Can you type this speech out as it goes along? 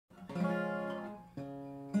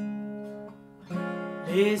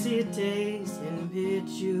Lazy days in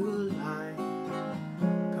mid-July,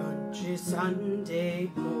 country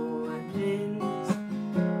Sunday mornings,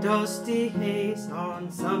 dusty haze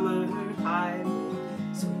on summer highway,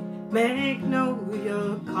 sweet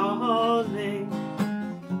magnolia calling.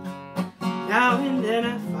 Now and then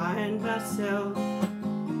I find myself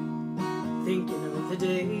thinking of the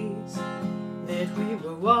days that we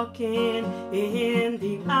were walking in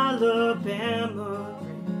the Alabama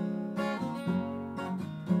rain,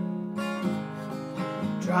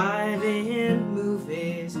 driving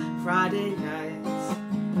movies Friday nights,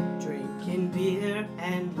 drinking beer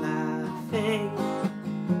and laughing.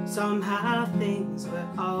 Somehow things were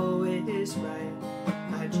always right,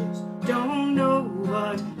 I just don't know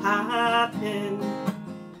what happened.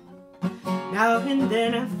 Now and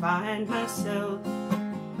then I find myself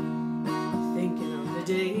thinking of the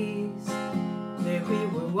days that we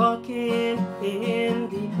were walking in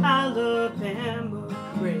the Alabama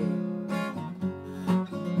rain.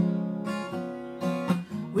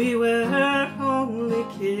 We were only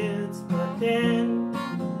kids, but then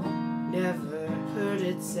never heard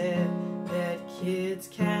it said that kids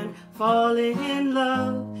can fall in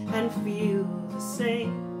love and feel the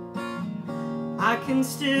same. I can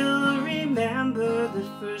still remember the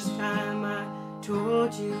first time I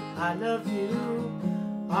told you I love you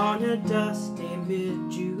on a dusty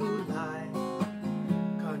mid-July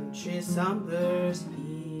country summer's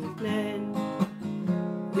evening.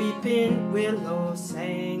 Weeping willow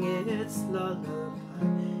sang its lullaby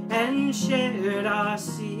and shared our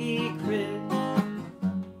secret.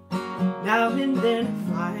 Now and then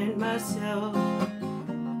I find myself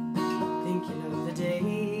thinking of the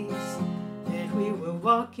days that we were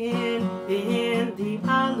walking in the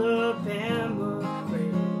Alabama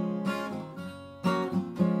rain,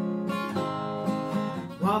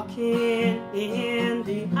 walking in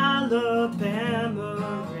the Alabama